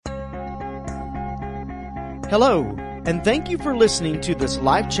Hello, and thank you for listening to this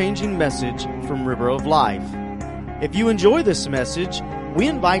life-changing message from River of Life. If you enjoy this message, we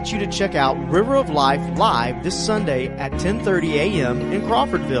invite you to check out River of Life live this Sunday at 10:30 a.m. in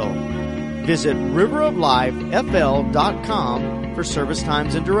Crawfordville. Visit riveroflifefl.com for service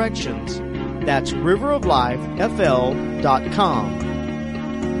times and directions. That's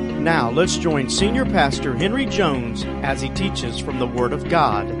riveroflifefl.com. Now let's join Senior Pastor Henry Jones as he teaches from the Word of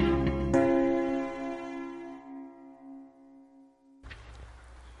God.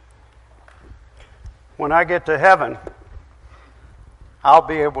 When I get to heaven, I'll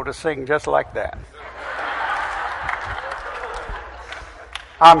be able to sing just like that.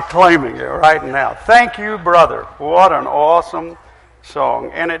 I'm claiming it right now. Thank you, brother. What an awesome song.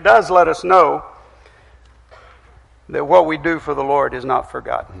 And it does let us know that what we do for the Lord is not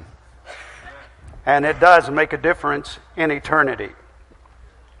forgotten. And it does make a difference in eternity.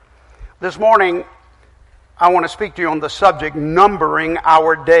 This morning, I want to speak to you on the subject, numbering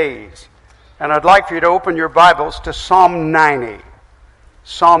our days. And I'd like for you to open your Bibles to Psalm 90.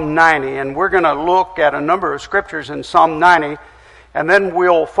 Psalm 90. And we're going to look at a number of scriptures in Psalm 90. And then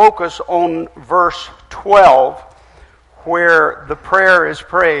we'll focus on verse 12, where the prayer is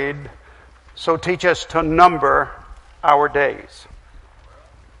prayed, so teach us to number our days.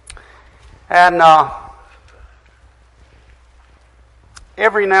 And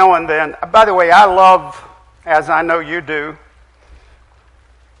every now and then, by the way, I love, as I know you do,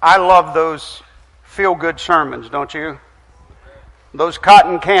 I love those feel-good sermons, don't you? Those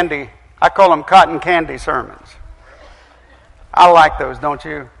cotton candy, I call them cotton candy sermons. I like those, don't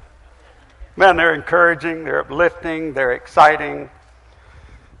you? Man, they're encouraging, they're uplifting, they're exciting.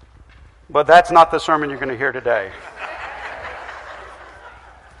 But that's not the sermon you're going to hear today.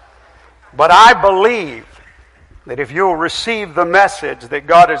 But I believe that if you'll receive the message that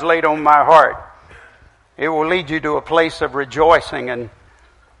God has laid on my heart, it will lead you to a place of rejoicing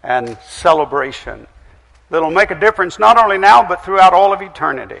and celebration that'll make a difference not only now but throughout all of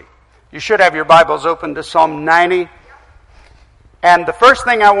eternity. You should have your Bibles open to Psalm 90. And the first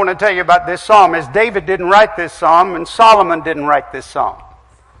thing I want to tell you about this psalm is David didn't write this psalm and Solomon didn't write this psalm.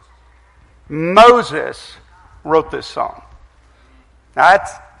 Moses wrote this psalm. Now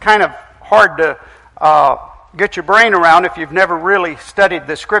that's kind of hard to get your brain around if you've never really studied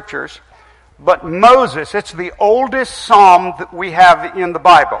the scriptures. But Moses, it's the oldest psalm that we have in the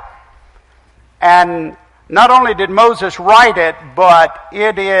Bible. And not only did Moses write it, but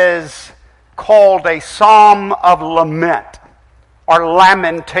it is called a psalm of lament, or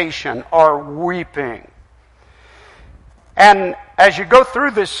lamentation, or weeping. And as you go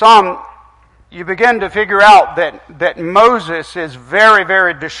through this psalm, you begin to figure out that Moses is very,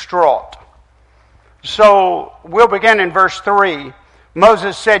 very distraught. So we'll begin in verse 3.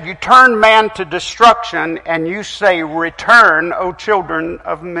 Moses said, "You turn man to destruction, and you say, 'Return, O children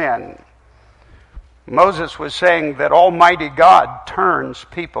of men.'" Moses was saying that Almighty God turns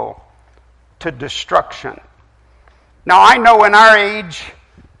people to destruction. Now, I know in our age,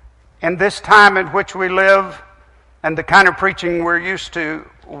 in this time in which we live, and the kind of preaching we're used to,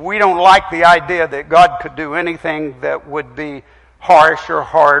 we don't like the idea that God could do anything that would be harsh or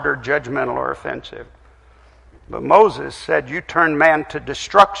hard or judgmental or offensive. But Moses said, "You turn man to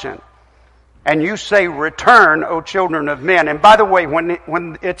destruction, and you say, 'Return, O children of men.'" And by the way,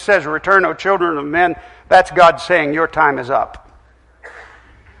 when it says, "Return, O children of men," that's God saying, your time is up.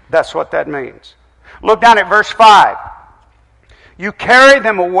 That's what that means. Look down at verse 5. "You carry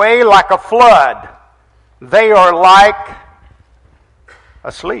them away like a flood. They are like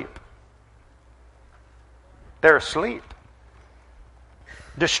asleep." They're asleep.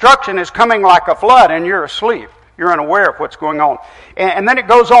 Destruction is coming like a flood, and you're asleep. You're unaware of what's going on. And then it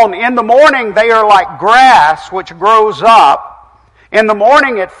goes on. "In the morning they are like grass which grows up. In the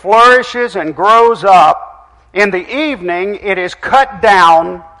morning it flourishes and grows up. In the evening it is cut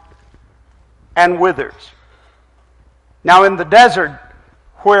down and withers." Now in the desert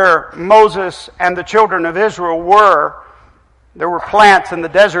where Moses and the children of Israel were, there were plants in the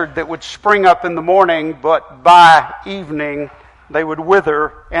desert that would spring up in the morning, but by evening they would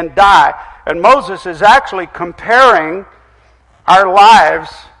wither and die. And Moses is actually comparing our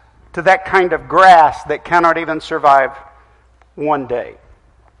lives to that kind of grass that cannot even survive one day.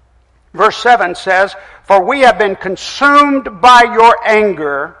 Verse 7 says, "For we have been consumed by your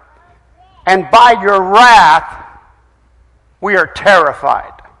anger, and by your wrath we are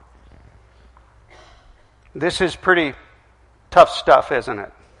terrified." This is pretty tough stuff, isn't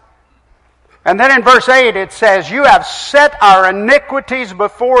it? And then in verse 8 it says, "You have set our iniquities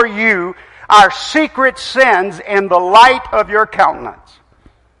before you, our secret sins in the light of your countenance."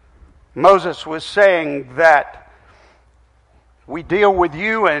 Moses was saying that we deal with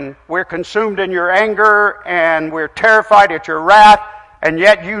you and we're consumed in your anger and we're terrified at your wrath, and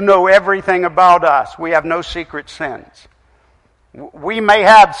yet you know everything about us. We have no secret sins. We may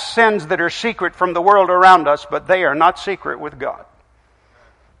have sins that are secret from the world around us, but they are not secret with God.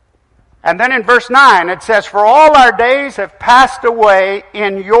 And then in verse 9 it says, "For all our days have passed away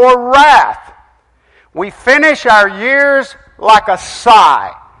in your wrath. We finish our years like a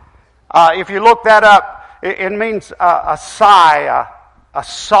sigh." If you look that up, it means a sigh, a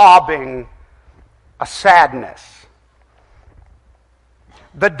sobbing, a sadness.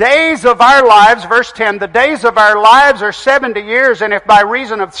 "The days of our lives," verse 10, "the days of our lives are 70 years, and if by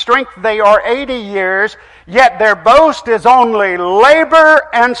reason of strength they are 80 years, yet their boast is only labor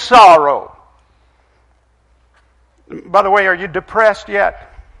and sorrow." By the way, are you depressed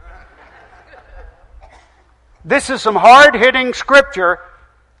yet? This is some hard-hitting scripture,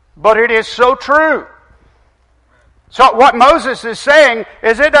 but it is so true. So what Moses is saying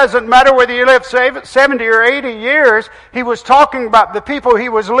is it doesn't matter whether you live 70 or 80 years. He was talking about the people he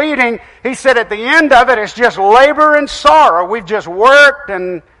was leading. He said at the end of it, it's just labor and sorrow. We've just worked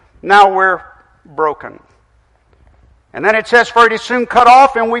and now we're broken. And then it says, "For it is soon cut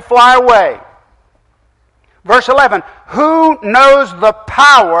off and we fly away." Verse 11, "Who knows the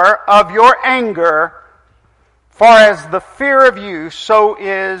power of your anger? For as the fear of you, so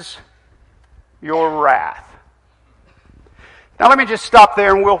is your wrath." Now let me just stop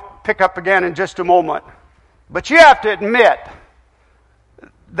there and we'll pick up again in just a moment. But you have to admit,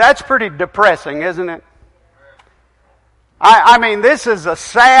 that's pretty depressing, isn't it? I mean, this is a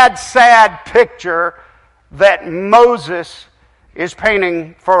sad, sad picture that Moses is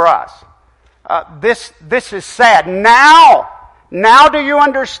painting for us. This is sad. Now do you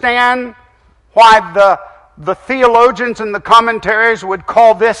understand why the theologians and the commentaries would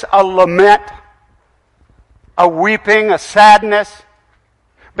call this a lament? A weeping, a sadness?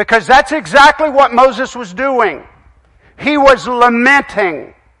 Because that's exactly what Moses was doing. He was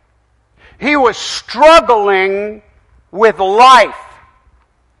lamenting. He was struggling with life.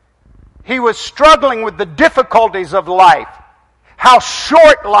 He was struggling with the difficulties of life. How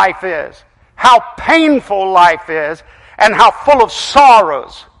short life is. How painful life is. And how full of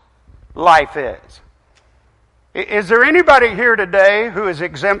sorrows life is. Is there anybody here today who is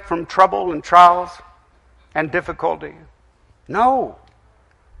exempt from trouble and trials and difficulty? No.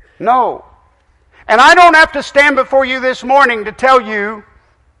 And I don't have to stand before you this morning to tell you,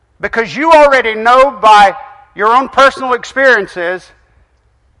 because you already know by your own personal experiences,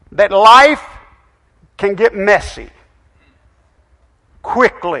 that life can get messy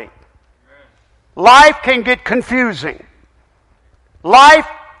quickly. Life can get confusing. Life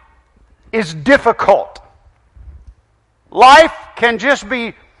is difficult. Life can just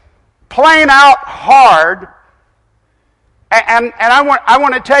be plain out hard. And I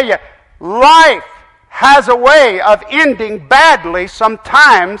want to tell you, life has a way of ending badly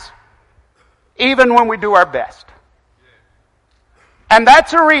sometimes, even when we do our best. And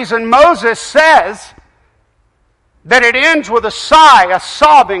that's the reason Moses says that it ends with a sigh, a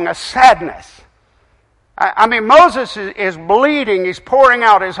sobbing, a sadness. I mean, Moses is bleeding. He's pouring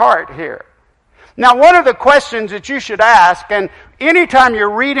out his heart here. Now, one of the questions that you should ask, and anytime you're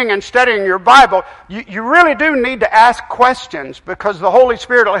reading and studying your Bible, you really do need to ask questions, because the Holy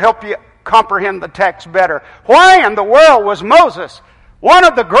Spirit will help you comprehend the text better. Why in the world was Moses, one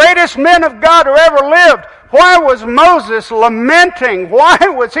of the greatest men of God who ever lived, why was Moses lamenting? Why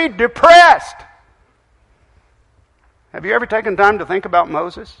was he depressed? Have you ever taken time to think about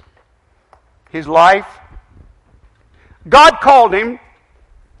Moses? His life? God called him.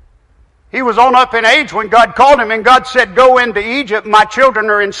 He was on up in age when God called him, and God said, "Go into Egypt. My children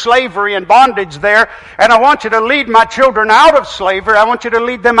are in slavery and bondage there, and I want you to lead my children out of slavery. I want you to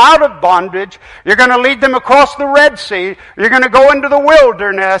lead them out of bondage. You're going to lead them across the Red Sea. You're going to go into the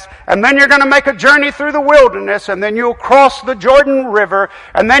wilderness, and then you're going to make a journey through the wilderness, and then you'll cross the Jordan River,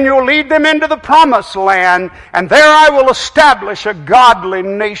 and then you'll lead them into the Promised Land, and there I will establish a godly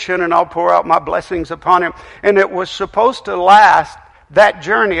nation, and I'll pour out my blessings upon him." And it was supposed to last, that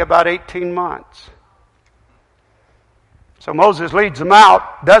journey, about 18 months. So Moses leads them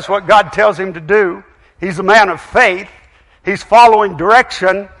out, does what God tells him to do. He's a man of faith. He's following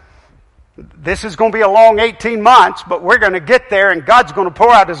direction. This is going to be a long 18 months, but we're going to get there, and God's going to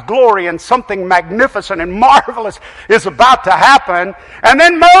pour out His glory, and something magnificent and marvelous is about to happen. And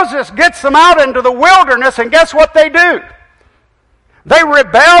then Moses gets them out into the wilderness, and guess what they do? They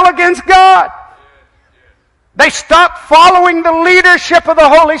rebel against God. They stopped following the leadership of the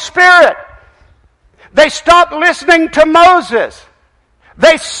Holy Spirit. They stopped listening to Moses.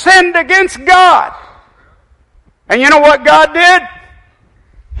 They sinned against God. And you know what God did?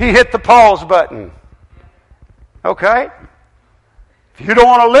 He hit the pause button. Okay? If you don't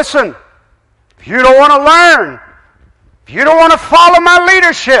want to listen, if you don't want to learn, if you don't want to follow my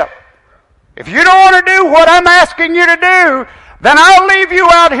leadership, if you don't want to do what I'm asking you to do, then I'll leave you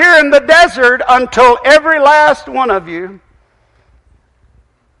out here in the desert until every last one of you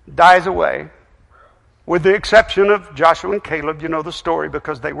dies away. With the exception of Joshua and Caleb, you know the story,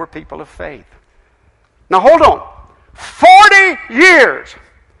 because they were people of faith. Now hold on. 40 years,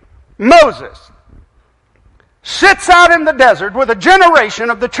 Moses sits out in the desert with a generation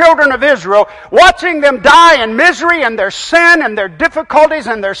of the children of Israel, watching them die in misery and their sin and their difficulties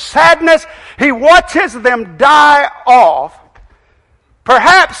and their sadness. He watches them die off,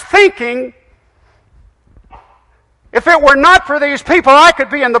 perhaps thinking, if it were not for these people, I could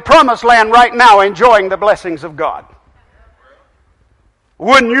be in the promised land right now enjoying the blessings of God.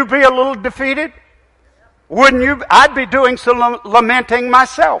 Wouldn't you be a little defeated? Wouldn't you? I'd be doing some lamenting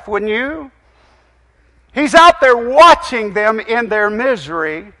myself, wouldn't you? He's out there watching them in their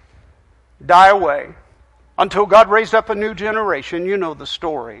misery die away until God raised up a new generation. You know the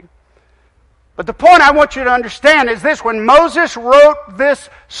story. But the point I want you to understand is this: when Moses wrote this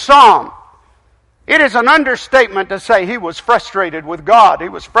psalm, it is an understatement to say he was frustrated with God. He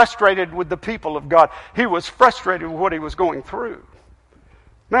was frustrated with the people of God. He was frustrated with what he was going through.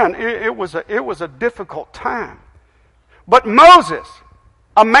 Man, it was a difficult time. But Moses,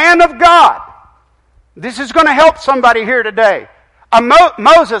 a man of God, this is going to help somebody here today.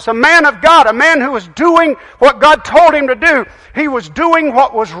 Moses, a man of God, a man who was doing what God told him to do. He was doing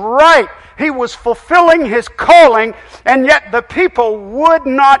what was right. He was fulfilling his calling, and yet the people would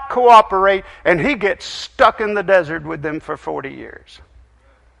not cooperate, and he gets stuck in the desert with them for 40 years.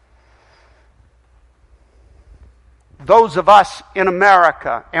 Those of us in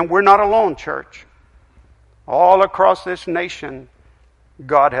America, and we're not alone, church, all across this nation,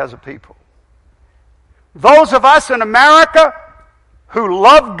 God has a people. Those of us in America who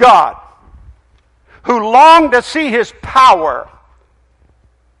love God, who long to see His power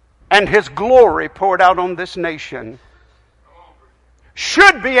and His glory poured out on this nation,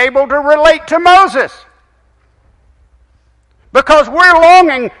 should be able to relate to Moses. Because we're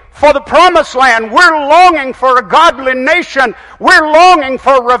longing for the promised land. We're longing for a godly nation. We're longing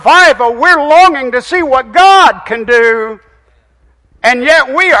for revival. We're longing to see what God can do. And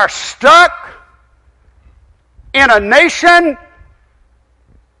yet we are stuck in a nation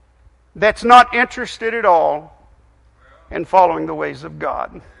that's not interested at all in following the ways of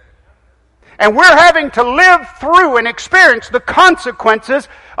God. And we're having to live through and experience the consequences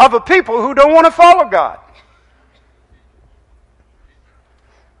of a people who don't want to follow God.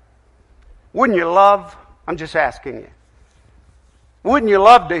 Wouldn't you love, I'm just asking you, wouldn't you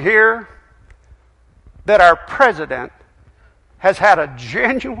love to hear that our president has had a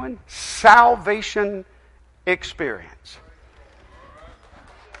genuine salvation experience?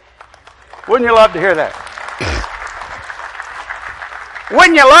 Wouldn't you love to hear that?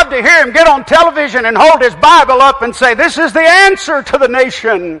 Wouldn't you love to hear him get on television and hold his Bible up and say, this is the answer to the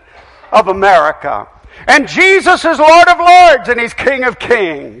nation of America. And Jesus is Lord of Lords and He's King of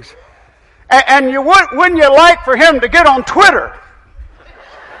Kings. And wouldn't you like for him to get on Twitter?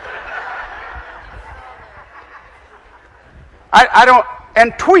 I don't,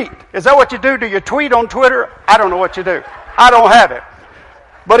 and tweet. Is that what you do? Do you tweet on Twitter? I don't know what you do. I don't have it.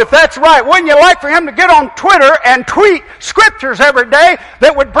 But if that's right, wouldn't you like for him to get on Twitter and tweet scriptures every day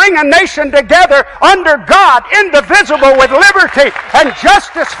that would bring a nation together under God, indivisible, with liberty and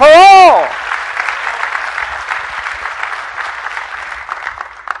justice for all?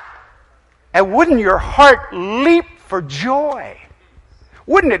 And wouldn't your heart leap for joy?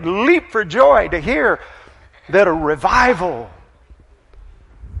 Wouldn't it leap for joy to hear that a revival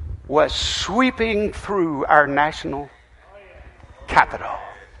was sweeping through our national capital?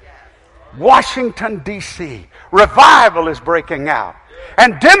 Washington, D.C. Revival is breaking out.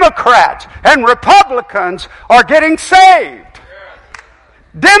 And Democrats and Republicans are getting saved.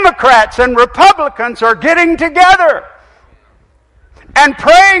 Democrats and Republicans are getting together and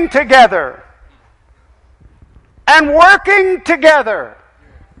praying together and working together.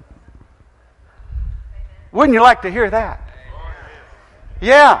 Wouldn't you like to hear that?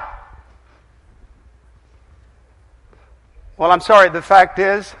 Yeah. Well, I'm sorry, the fact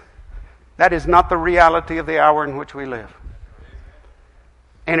is, that is not the reality of the hour in which we live.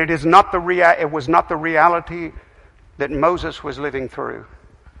 And it was not the reality that Moses was living through.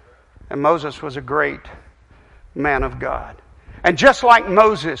 And Moses was a great man of God. And just like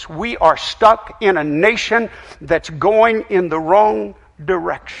Moses, we are stuck in a nation that's going in the wrong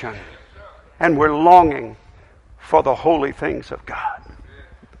direction. And we're longing for the holy things of God.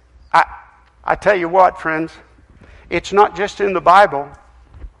 I tell you what, friends, it's not just in the Bible.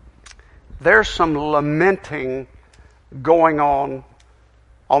 There's some lamenting going on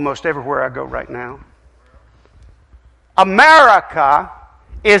almost everywhere I go right now. America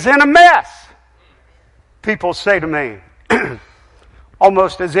is in a mess, people say to me,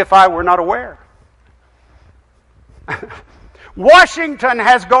 almost as if I were not aware. Washington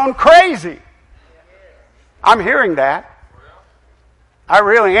has gone crazy. I'm hearing that. I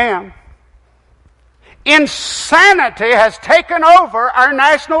really am. Insanity has taken over our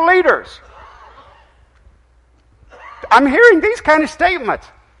national leaders. I'm hearing these kind of statements.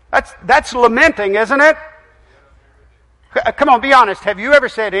 That's lamenting, isn't it? Come on, be honest. Have you ever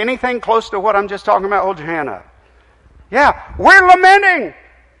said anything close to what I'm just talking about? Hold your hand up. Yeah, we're lamenting.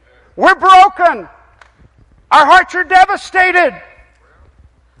 We're broken. Our hearts are devastated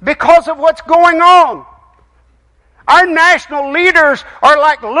because of what's going on. Our national leaders are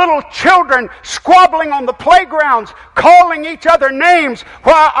like little children squabbling on the playgrounds, calling each other names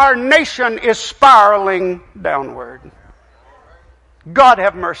while our nation is spiraling downward. God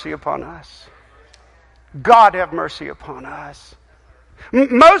have mercy upon us. God have mercy upon us.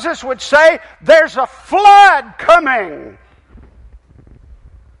 Moses would say, there's a flood coming.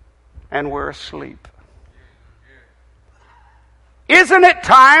 And we're asleep. Isn't it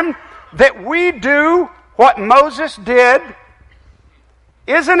time that we do what Moses did?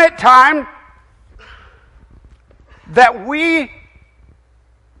 Isn't it time that we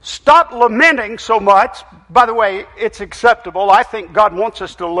stop lamenting so much? By the way, it's acceptable. I think God wants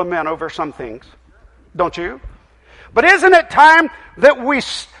us to lament over some things. Don't you? But isn't it time that we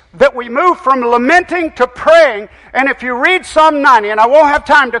move from lamenting to praying? And if you read Psalm 90, and I won't have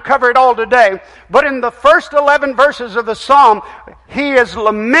time to cover it all today, but in the first 11 verses of the Psalm, he is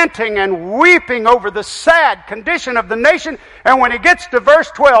lamenting and weeping over the sad condition of the nation. And when he gets to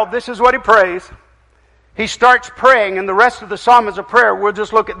verse 12, this is what he prays. He starts praying, and the rest of the Psalm is a prayer. We'll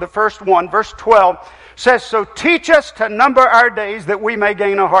just look at the first one. Verse 12 says, so teach us to number our days that we may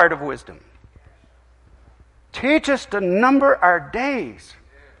gain a heart of wisdom. Teach us to number our days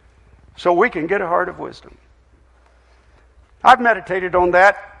so we can get a heart of wisdom. I've meditated on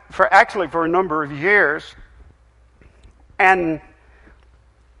that for a number of years. And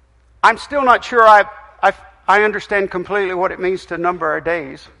I'm still not sure I understand completely what it means to number our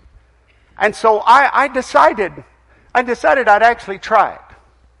days. And so I decided I'd actually try it.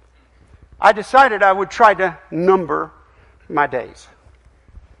 I decided I would try to number my days.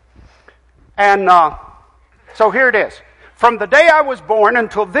 And so here it is. From the day I was born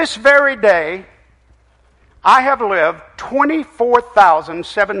until this very day, I have lived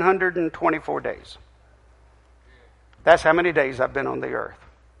 24,724 days. That's how many days I've been on the earth.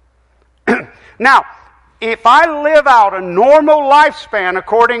 Now, if I live out a normal lifespan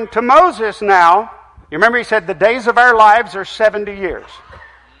according to Moses now, you remember he said the days of our lives are 70 years.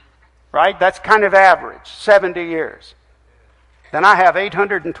 Right? That's kind of average, 70 years. Then I have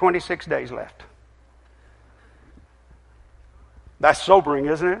 826 days left. That's sobering,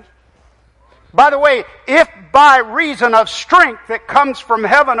 isn't it? By the way, if by reason of strength that comes from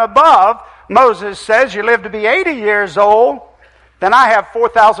heaven above, Moses says you live to be 80 years old, then I have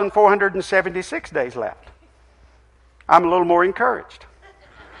 4,476 days left. I'm a little more encouraged.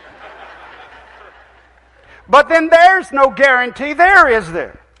 But then there's no guarantee there, is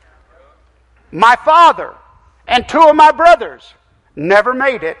there? My father and two of my brothers never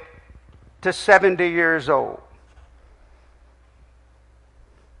made it to 70 years old.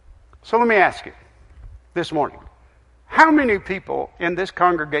 So let me ask you this morning, how many people in this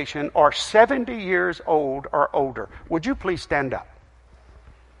congregation are 70 years old or older? Would you please stand up?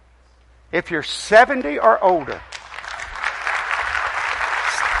 If you're 70 or older,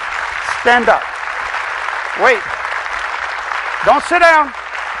 stand up. Wait. Don't sit down.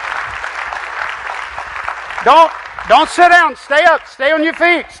 Don't sit down. Stay up. Stay on your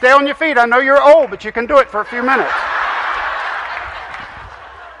feet. Stay on your feet. I know you're old, but you can do it for a few minutes.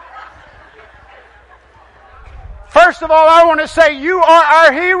 First of all, I want to say you are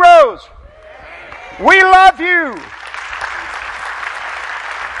our heroes. We love you.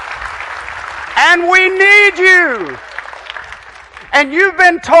 And we need you. And you've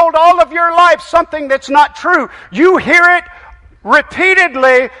been told all of your life something that's not true. You hear it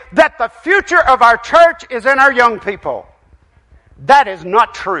repeatedly that the future of our church is in our young people. That is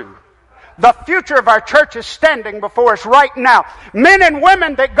not true. The future of our church is standing before us right now. Men and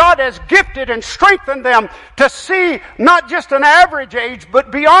women that God has gifted and strengthened them to see not just an average age,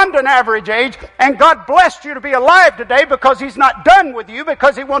 but beyond an average age. And God blessed you to be alive today because He's not done with you,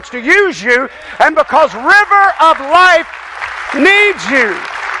 because He wants to use you, and because River of Life needs you.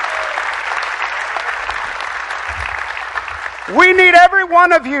 We need every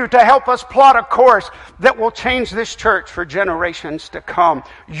one of you to help us plot a course that will change this church for generations to come.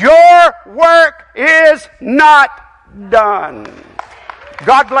 Your work is not done.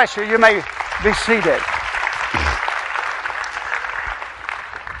 God bless you. You may be seated.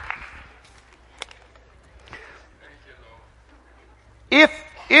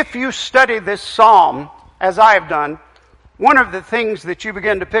 If you study this psalm, as I have done, one of the things that you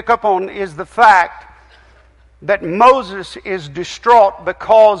begin to pick up on is the fact that Moses is distraught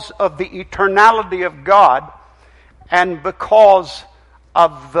because of the eternality of God and because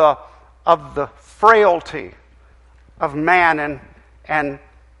of the frailty of man and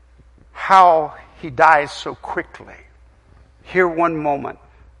how he dies so quickly. Here one moment,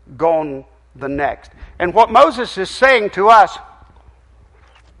 gone the next. And what Moses is saying to us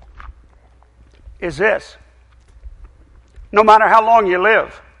is this: no matter how long you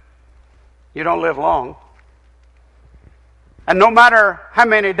live, you don't live long. And no matter how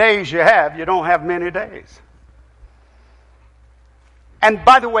many days you have, you don't have many days. And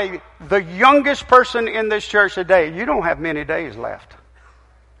by the way, the youngest person in this church today, you don't have many days left.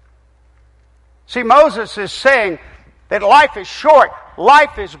 See, Moses is saying that life is short,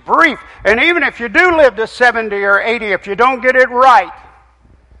 life is brief, and even if you do live to 70 or 80, if you don't get it right,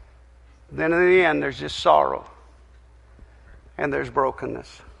 then in the end there's just sorrow and there's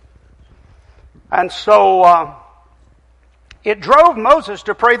brokenness. And so it drove Moses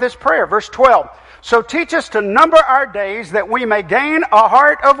to pray this prayer. Verse 12. So teach us to number our days that we may gain a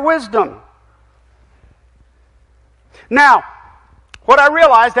heart of wisdom. Now, what I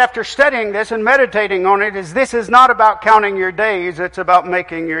realized after studying this and meditating on it is this is not about counting your days, it's about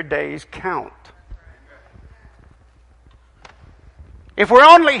making your days count. If we're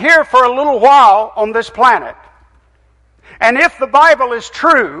only here for a little while on this planet, and if the Bible is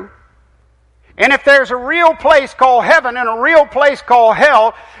true, and if there's a real place called heaven and a real place called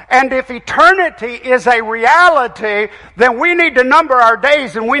hell, and if eternity is a reality, then we need to number our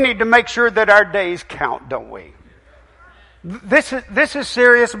days and we need to make sure that our days count, don't we? This is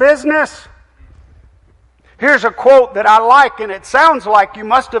serious business. Here's a quote that I like, and it sounds like you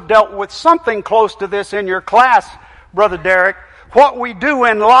must have dealt with something close to this in your class, Brother Derek. What we do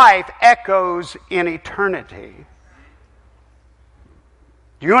in life echoes in eternity.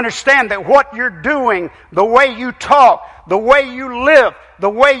 Do you understand that what you're doing, the way you talk, the way you live, the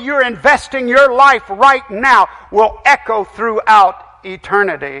way you're investing your life right now will echo throughout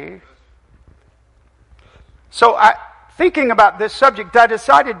eternity? So thinking about this subject, I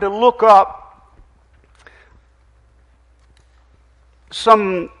decided to look up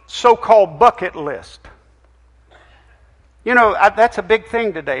some so-called bucket list. You know, that's a big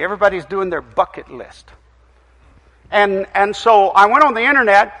thing today. Everybody's doing their bucket list. And so I went on the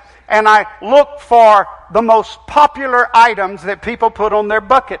internet and I looked for the most popular items that people put on their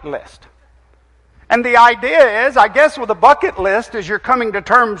bucket list. And the idea is, I guess with a bucket list, is you're coming to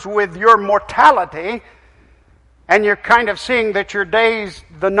terms with your mortality and you're kind of seeing that your days,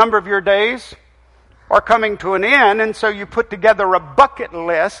 the number of your days are coming to an end, and so you put together a bucket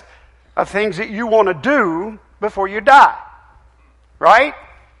list of things that you want to do before you die. Right?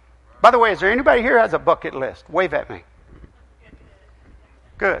 By the way, is there anybody here who has a bucket list? Wave at me.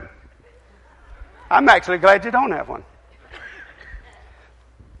 Good. I'm actually glad you don't have one.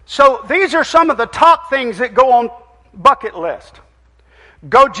 So these are some of the top things that go on bucket list.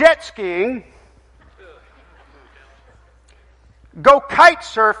 Go jet skiing. Go kite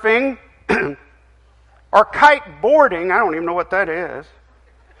surfing or kite boarding. I don't even know what that is.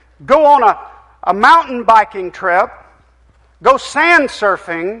 Go on a mountain biking trip. Go sand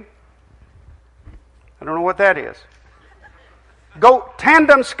surfing. I don't know what that is. Go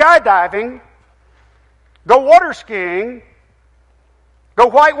tandem skydiving. Go water skiing. Go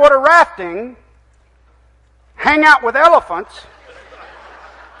whitewater rafting. Hang out with elephants.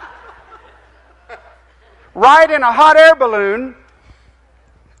 Ride in a hot air balloon.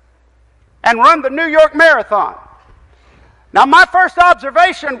 And run the New York Marathon. Now, my first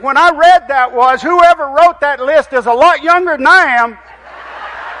observation when I read that was whoever wrote that list is a lot younger than I am.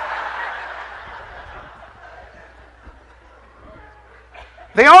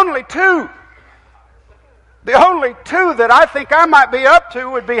 The only two that I think I might be up to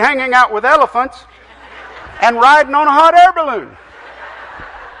would be hanging out with elephants and riding on a hot air balloon.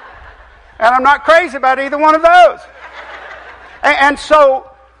 And I'm not crazy about either one of those. And so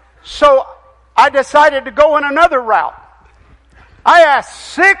I decided to go in another route. I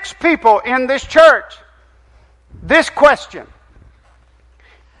asked 6 people in this church this question.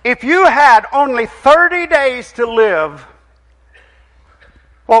 If you had only 30 days to live,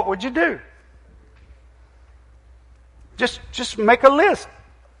 what would you do? Just make a list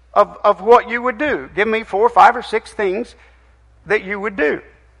of what you would do. Give me 4, 5, or 6 things that you would do.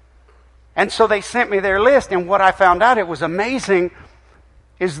 And so they sent me their list, and what I found out, it was amazing,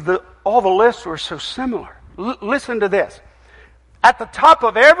 is all the lists were so similar. Listen to this. At the top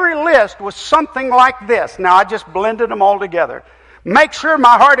of every list was something like this. Now, I just blended them all together. Make sure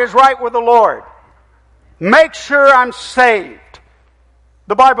my heart is right with the Lord. Make sure I'm saved.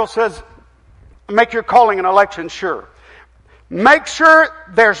 The Bible says, make your calling and election sure. Make sure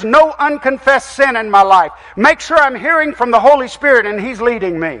there's no unconfessed sin in my life. Make sure I'm hearing from the Holy Spirit and He's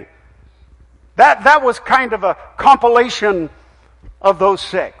leading me. That was kind of a compilation of those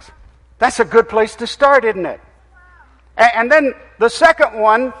 6. That's a good place to start, isn't it? And then the second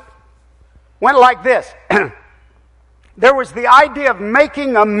one went like this. There was the idea of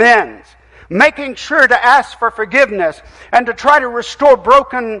making amends, making sure to ask for forgiveness, and to try to restore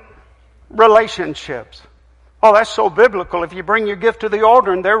broken relationships. Oh, that's so biblical. If you bring your gift to the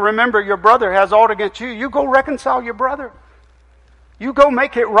altar and there, remember your brother has aught against you, you go reconcile your brother. You go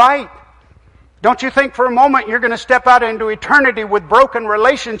make it right. Don't you think for a moment you're going to step out into eternity with broken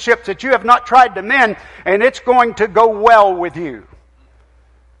relationships that you have not tried to mend, and it's going to go well with you.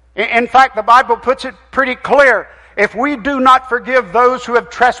 In fact, the Bible puts it pretty clear. If we do not forgive those who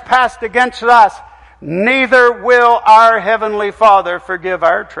have trespassed against us, neither will our Heavenly Father forgive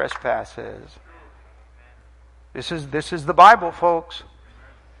our trespasses. This is the Bible, folks.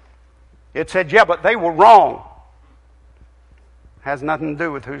 It said, yeah, but they were wrong. Has nothing to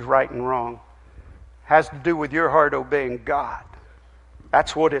do with who's right and wrong. Has to do with your heart obeying God.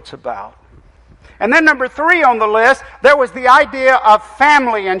 That's what it's about. And then number 3 on the list, there was the idea of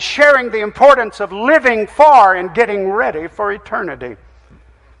family and sharing the importance of living for and getting ready for eternity.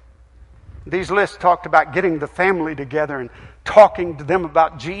 These lists talked about getting the family together and talking to them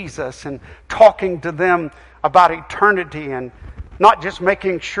about Jesus and talking to them about eternity, and not just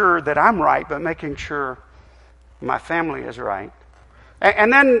making sure that I'm right, but making sure my family is right.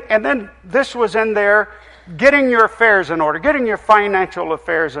 And then this was in there, getting your affairs in order, getting your financial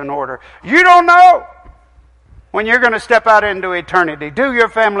affairs in order. You don't know when you're going to step out into eternity. Do your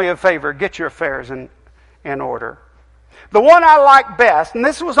family a favor, get your affairs in order. The one I like best, and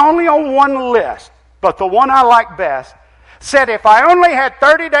this was only on one list, but the one I like best, said if I only had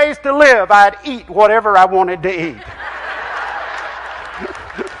 30 days to live, I'd eat whatever I wanted to eat.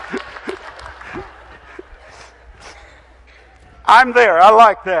 I'm there. I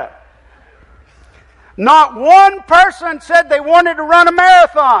like that. Not one person said they wanted to run a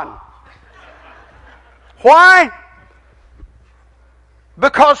marathon. Why?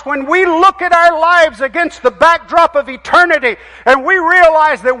 Because when we look at our lives against the backdrop of eternity and we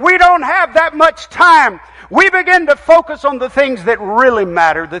realize that we don't have that much time, we begin to focus on the things that really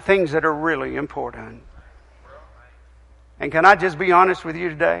matter, the things that are really important. And can I just be honest with you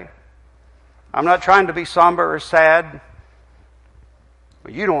today? I'm not trying to be somber or sad,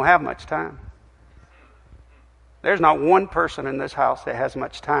 but you don't have much time. There's not one person in this house that has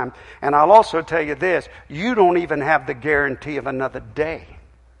much time. And I'll also tell you this, you don't even have the guarantee of another day.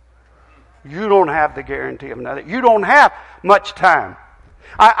 You don't have the guarantee of another. You don't have much time.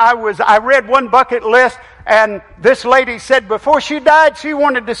 I read one bucket list, and this lady said before she died, she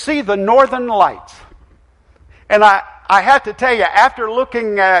wanted to see the Northern Lights. And I have to tell you, after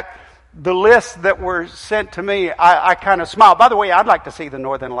looking at the lists that were sent to me, I kind of smiled. By the way, I'd like to see the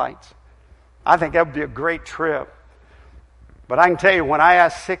Northern Lights. I think that would be a great trip. But I can tell you, when I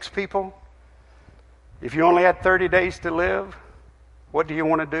asked 6 people, if you only had 30 days to live, what do you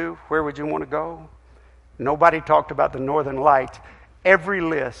want to do? Where would you want to go? Nobody talked about the Northern Lights. Every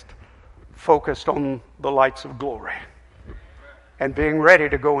list focused on the lights of glory and being ready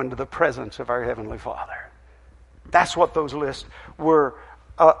to go into the presence of our Heavenly Father. That's what those lists were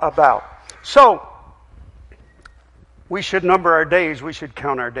about. So, we should number our days. We should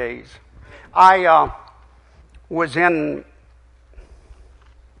count our days. I was in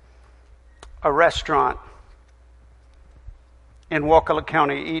a restaurant in Wakulla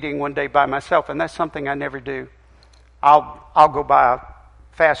County eating one day by myself, and that's something I never do. I'll go by a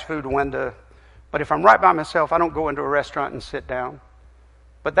fast food window, but if I'm right by myself, I don't go into a restaurant and sit down.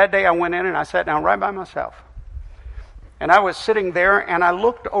 But that day I went in and I sat down right by myself. And I was sitting there and I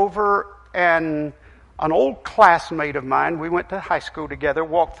looked over, and an old classmate of mine, we went to high school together,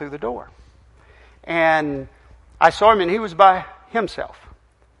 walked through the door. And I saw him, and he was by himself.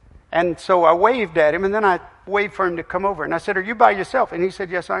 And so I waved at him, and then I waved for him to come over. And I said, "Are you by yourself?" And he said,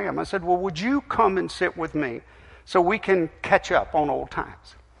 "Yes, I am." I said, "Well, would you come and sit with me so we can catch up on old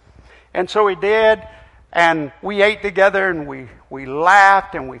times?" And so he did, and we ate together, and we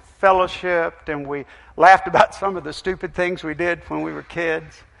laughed, and we fellowshipped, and we laughed about some of the stupid things we did when we were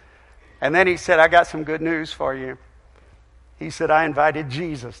kids. And then he said, "I got some good news for you." He said, "I invited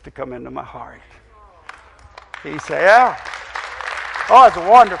Jesus to come into my heart." He said, "Yeah." Oh, it's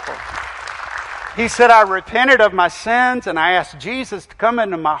wonderful. He said, "I repented of my sins and I asked Jesus to come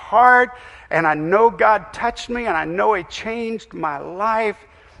into my heart, and I know God touched me and I know He changed my life,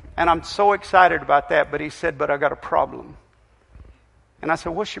 and I'm so excited about that." But he said, "But I got a problem." And I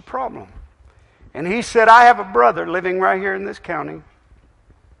said, "What's your problem?" And he said, "I have a brother living right here in this county."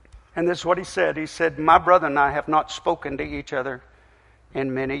 And this is what he said. He said, "My brother and I have not spoken to each other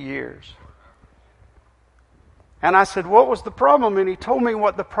in many years." And I said, "What was the problem?" And he told me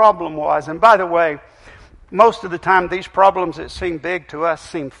what the problem was. And by the way, most of the time these problems that seem big to us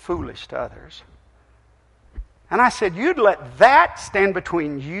seem foolish to others. And I said, "You'd let that stand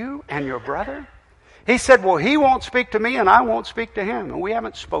between you and your brother?" He said, "Well, he won't speak to me and I won't speak to him. And we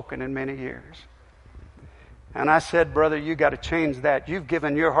haven't spoken in many years." And I said, "Brother, you got to change that. You've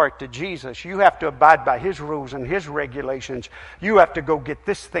given your heart to Jesus. You have to abide by His rules and His regulations. You have to go get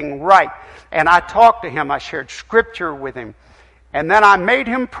this thing right." And I talked to him. I shared scripture with him. And then I made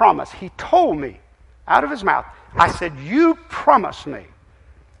him promise. He told me out of his mouth, I said, "You promise me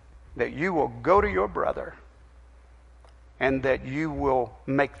that you will go to your brother and that you will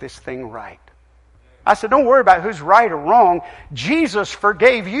make this thing right." I said, "Don't worry about who's right or wrong. Jesus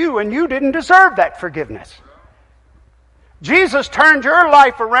forgave you and you didn't deserve that forgiveness. Jesus turned your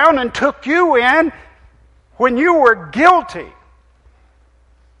life around and took you in when you were guilty."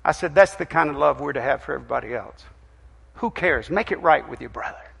 I said, "That's the kind of love we're to have for everybody else. Who cares? Make it right with your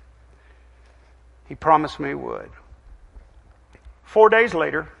brother." He promised me he would. 4 days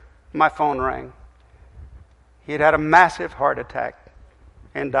later, my phone rang. He had had a massive heart attack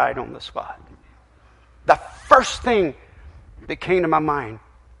and died on the spot. The first thing that came to my mind,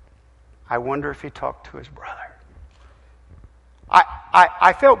 I wonder if he talked to his brother.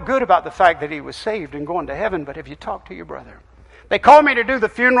 I felt good about the fact that he was saved and going to heaven, but have you talked to your brother? They called me to do the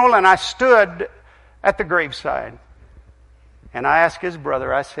funeral, and I stood at the graveside. And I asked his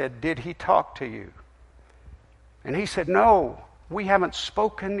brother, I said, "Did he talk to you?" And he said, "No, we haven't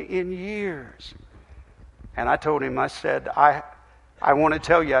spoken in years." And I told him, I said, I want to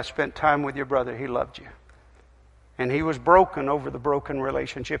tell you, I spent time with your brother. He loved you. And he was broken over the broken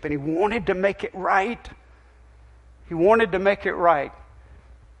relationship, and he wanted to make it right. He wanted to make it right,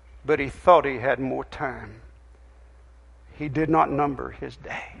 but he thought he had more time. He did not number his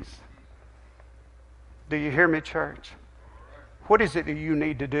days. Do you hear me, church? What is it that you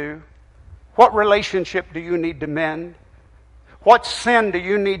need to do? What relationship do you need to mend? What sin do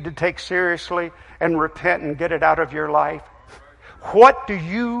you need to take seriously and repent and get it out of your life? What do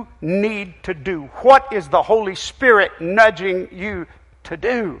you need to do? What is the Holy Spirit nudging you to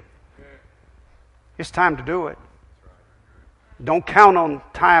do? It's time to do it. Don't count on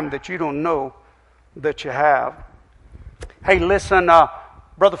time that you don't know that you have. Hey, listen,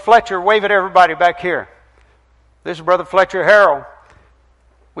 Brother Fletcher, wave at everybody back here. This is Brother Fletcher Harrell.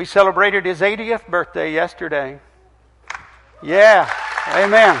 We celebrated his 80th birthday yesterday. Yeah,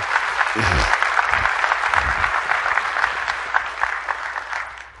 amen.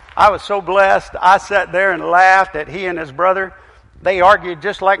 I was so blessed. I sat there and laughed at he and his brother. They argued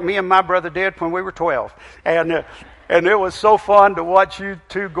just like me and my brother did when we were 12. And it was so fun to watch you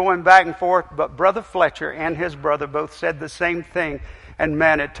two going back and forth. But Brother Fletcher and his brother both said the same thing. And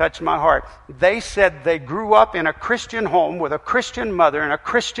man, it touched my heart. They said they grew up in a Christian home with a Christian mother and a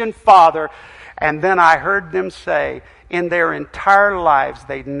Christian father. And then I heard them say in their entire lives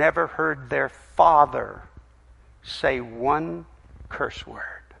they'd never heard their father say one curse word.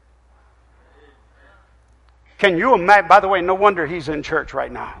 Can you imagine? By the way, no wonder he's in church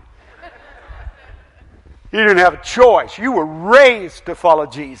right now. You didn't have a choice. You were raised to follow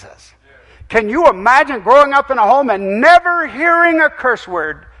Jesus. Can you imagine growing up in a home and never hearing a curse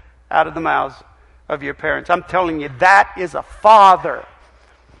word out of the mouths of your parents? I'm telling you, that is a father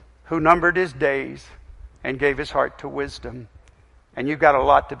who numbered his days and gave his heart to wisdom. And you've got a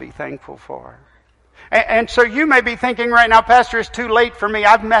lot to be thankful for. And so you may be thinking right now, Pastor, it's too late for me.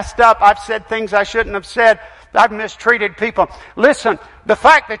 I've messed up. I've said things I shouldn't have said. I've mistreated people. Listen, the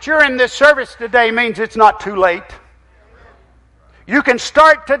fact that you're in this service today means it's not too late. You can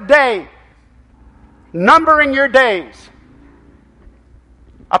start today numbering your days.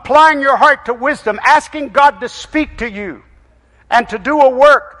 applying your heart to wisdom, asking God to speak to you and to do a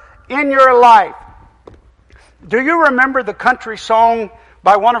work in your life. Do you remember the country song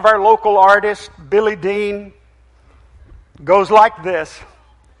by one of our local artists, Billy Dean? Goes like this: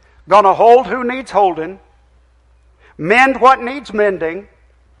 gonna hold who needs holding, mend what needs mending,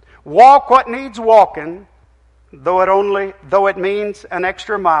 walk what needs walking, though it means an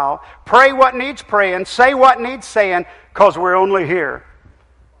extra mile, pray what needs praying, say what needs saying, 'cause we're only here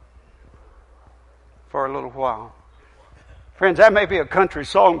for a little while. Friends, that may be a country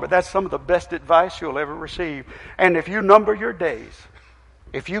song, but that's some of the best advice you'll ever receive. And if you number your days,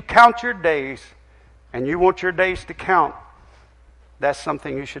 if you count your days, and you want your days to count, that's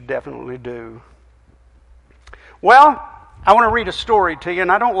something you should definitely do. Well, I want to read a story to you,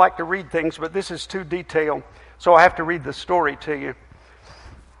 and I don't like to read things, but this is too detailed, so I have to read the story to you.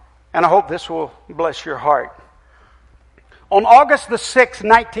 And I hope this will bless your heart. On August the 6th,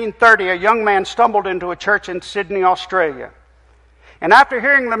 1930, a young man stumbled into a church in Sydney, Australia. And after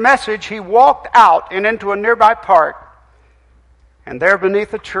hearing the message, he walked out and into a nearby park. And there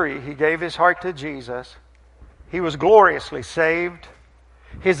beneath a tree, he gave his heart to Jesus. He was gloriously saved.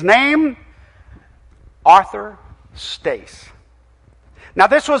 His name, Arthur Stace. Now,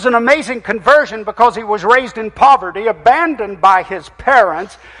 this was an amazing conversion because he was raised in poverty, abandoned by his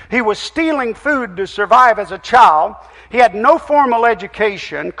parents. He was stealing food to survive as a child. He had no formal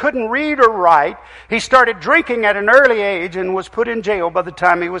education, couldn't read or write. He started drinking at an early age and was put in jail by the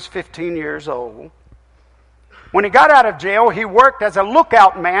time he was 15 years old. When he got out of jail, he worked as a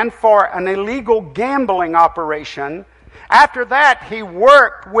lookout man for an illegal gambling operation. After that, he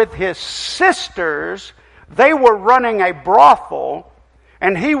worked with his sisters. They were running a brothel,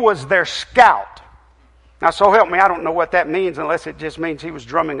 and he was their scout. Now, so help me, I don't know what that means unless it just means he was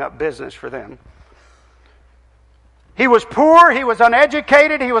drumming up business for them. He was poor, he was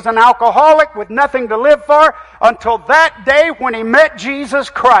uneducated, he was an alcoholic with nothing to live for until that day when he met Jesus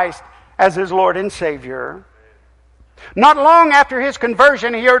Christ as his Lord and Savior. Not long after his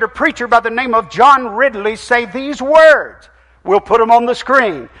conversion, he heard a preacher by the name of John Ridley say these words. We'll put them on the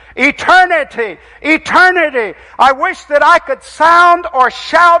screen. Eternity, eternity. I wish that I could sound or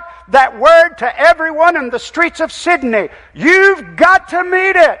shout that word to everyone in the streets of Sydney. You've got to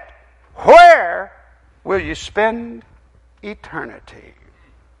meet it. Where will you spend eternity?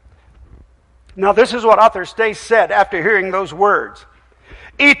 Now, this is what Arthur Stace said after hearing those words.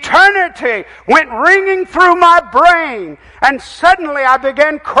 Eternity went ringing through my brain, and suddenly I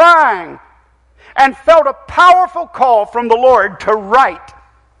began crying and felt a powerful call from the Lord to write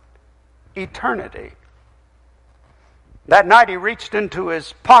eternity. That night he reached into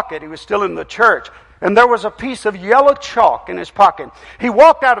his pocket. He was still in the church, and there was a piece of yellow chalk in his pocket. He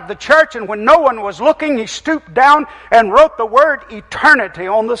walked out of the church, and when no one was looking, he stooped down and wrote the word eternity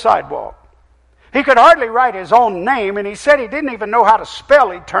on the sidewalk. He could hardly write his own name, and he said he didn't even know how to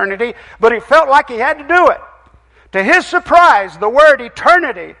spell eternity, but he felt like he had to do it. To his surprise, the word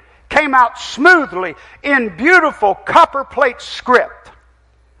eternity came out smoothly in beautiful copper plate script.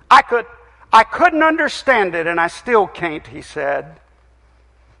 I couldn't understand it, and I still can't, he said.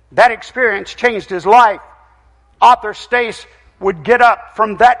 That experience changed his life. Arthur Stace would get up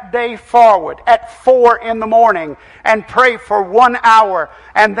from that day forward at 4 a.m. and pray for 1 hour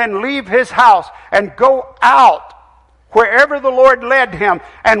and then leave his house and go out wherever the Lord led him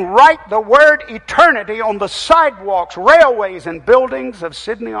and write the word eternity on the sidewalks, railways, and buildings of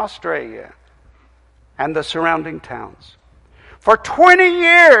Sydney, Australia and the surrounding towns. For 20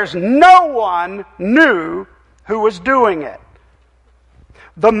 years, no one knew who was doing it.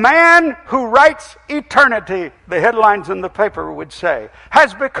 The man who writes eternity, the headlines in the paper would say,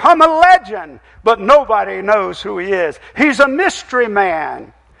 has become a legend, but nobody knows who he is. He's a mystery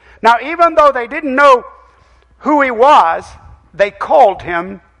man. Now, even though they didn't know who he was, they called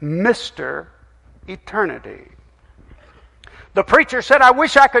him Mr. Eternity. The preacher said, I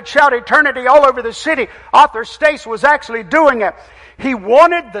wish I could shout eternity all over the city. Arthur Stace was actually doing it. He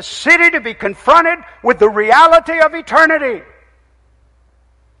wanted the city to be confronted with the reality of eternity.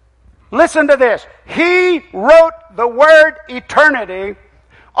 Listen to this. He wrote the word eternity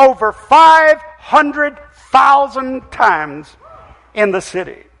over 500,000 times in the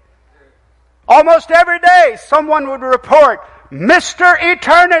city. Almost every day, someone would report, Mr.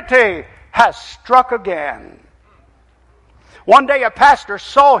 Eternity has struck again. One day, a pastor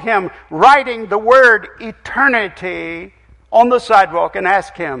saw him writing the word eternity on the sidewalk and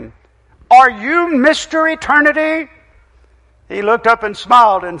asked him, Are you Mr. Eternity? He looked up and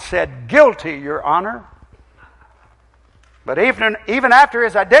smiled and said, Guilty, Your Honor. But even after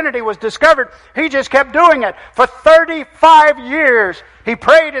his identity was discovered, he just kept doing it. For 35 years, he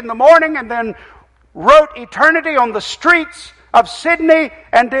prayed in the morning and then wrote eternity on the streets of Sydney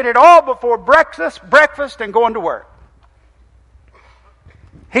and did it all before breakfast and going to work.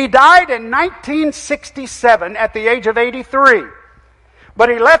 He died in 1967 at the age of 83. But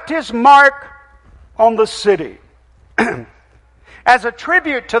he left his mark on the city. As a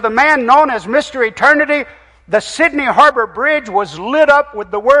tribute to the man known as Mr. Eternity, the Sydney Harbour Bridge was lit up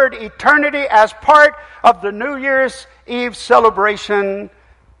with the word eternity as part of the New Year's Eve celebration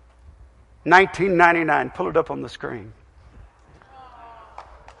 1999. Pull it up on the screen.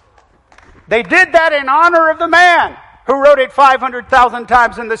 They did that in honor of the man who wrote it 500,000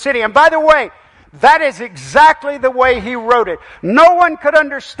 times in the city. And by the way, that is exactly the way he wrote it. No one could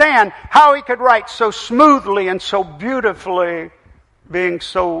understand how he could write so smoothly and so beautifully, being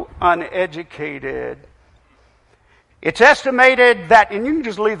so uneducated. It's estimated that, and you can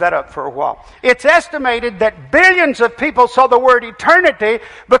just leave that up for a while. It's estimated that billions of people saw the word eternity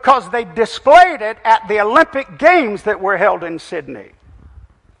because they displayed it at the Olympic Games that were held in Sydney.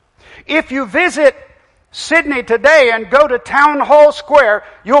 If you visit Sydney today and go to Town Hall Square,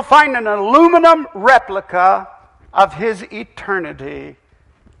 you'll find an aluminum replica of his eternity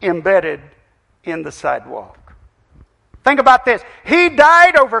embedded in the sidewalk. Think about this. He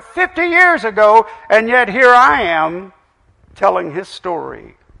died over 50 years ago, and yet here I am telling his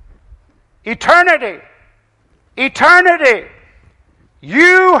story. Eternity. Eternity.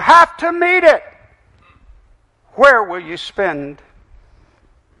 You have to meet it. Where will you spend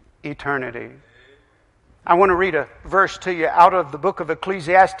eternity? I want to read a verse to you out of the book of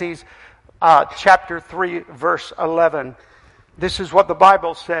Ecclesiastes, chapter 3, verse 11. This is what the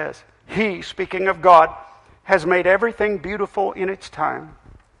Bible says. He, speaking of God, has made everything beautiful in its time.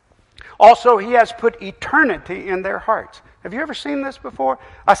 Also, He has put eternity in their hearts. Have you ever seen this before?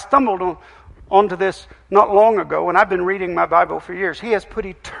 I stumbled onto this not long ago, and I've been reading my Bible for years. He has put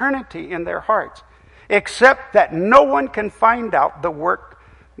eternity in their hearts, except that no one can find out the work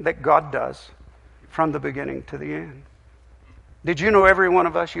that God does from the beginning to the end. Did you know every one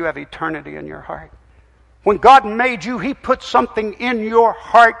of us, you have eternity in your heart? When God made you, He put something in your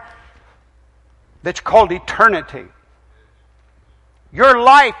heart that's called eternity. Your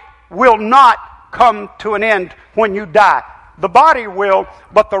life will not come to an end when you die. The body will,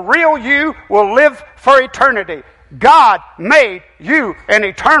 but the real you will live for eternity. God made you an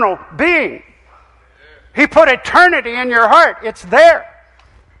eternal being. He put eternity in your heart. It's there.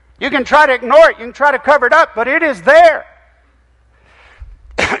 You can try to ignore it. You can try to cover it up, but it is there.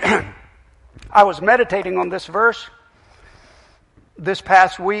 I was meditating on this verse this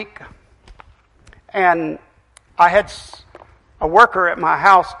past week, and I had a worker at my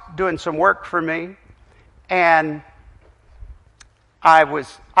house doing some work for me, and I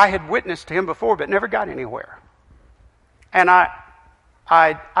had witnessed to him before, but never got anywhere. And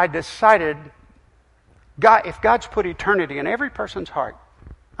I decided, God, if God's put eternity in every person's heart,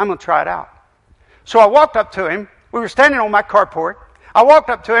 I'm going to try it out. So I walked up to him. We were standing on my carport. I walked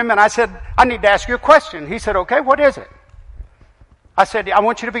up to him and I said, I need to ask you a question. He said, okay, what is it? I said, I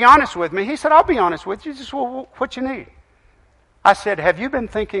want you to be honest with me. He said, I'll be honest with you. Just what you need. I said, have you been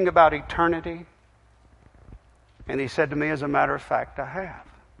thinking about eternity? And he said to me, as a matter of fact, I have.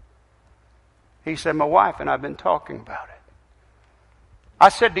 He said, my wife and I have been talking about it. I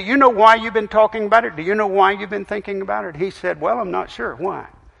said, do you know why you've been talking about it? Do you know why you've been thinking about it? He said, well, I'm not sure. Why?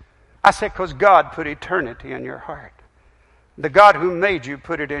 I said, because God put eternity in your heart. The God who made you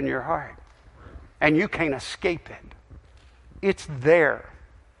put it in your heart. And you can't escape it. It's there.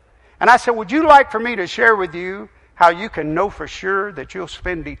 And I said, would you like for me to share with you how you can know for sure that you'll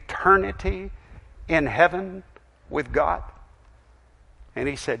spend eternity in heaven with God? And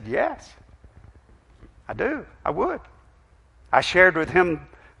he said, yes, I do. I would. I shared with him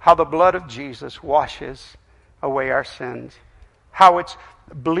how the blood of Jesus washes away our sins. How it's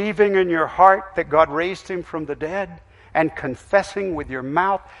believing in your heart that God raised him from the dead and confessing with your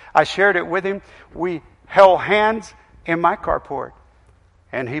mouth. I shared it with him. We held hands in my carport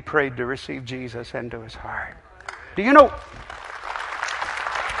and he prayed to receive Jesus into his heart. Do you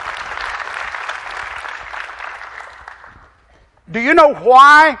know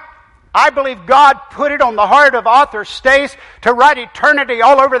why I believe God put it on the heart of Arthur Stace to write eternity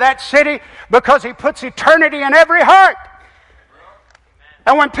all over that city? Because He puts eternity in every heart.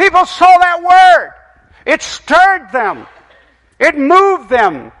 And when people saw that word, it stirred them. It moved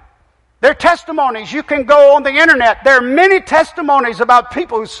them. Their testimonies, you can go on the internet. There are many testimonies about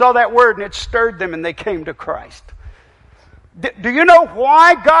people who saw that word and it stirred them and they came to Christ. Do you know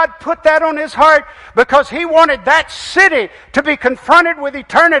why God put that on his heart? Because he wanted that city to be confronted with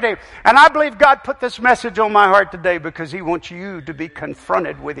eternity. And I believe God put this message on my heart today because he wants you to be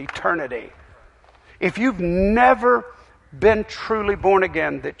confronted with eternity. If you've never been truly born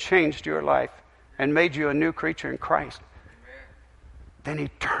again, that changed your life and made you a new creature in Christ, then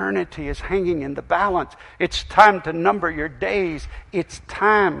eternity is hanging in the balance. It's time to number your days. It's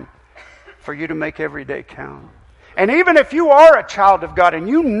time for you to make every day count. And even if you are a child of God and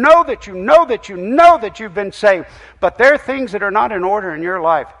you know that you've been saved, but there are things that are not in order in your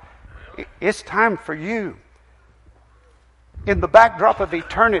life, it's time for you, in the backdrop of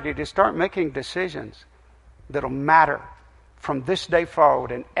eternity, to start making decisions that'll matter from this day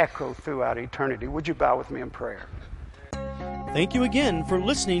forward and echo throughout eternity. Would you bow with me in prayer? Thank you again for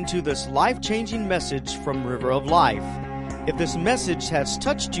listening to this life-changing message from River of Life. If this message has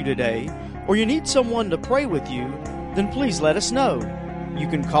touched you today, or you need someone to pray with you, then please let us know. You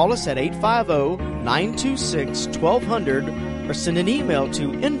can call us at 850-926-1200 or send an email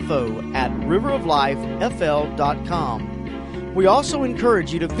to info@riveroflifefl.com. We also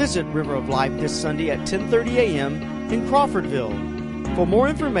encourage you to visit River of Life this Sunday at 10:30 a.m. in Crawfordville. For more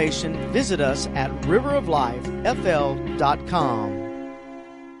information, visit us at riveroflifefl.com.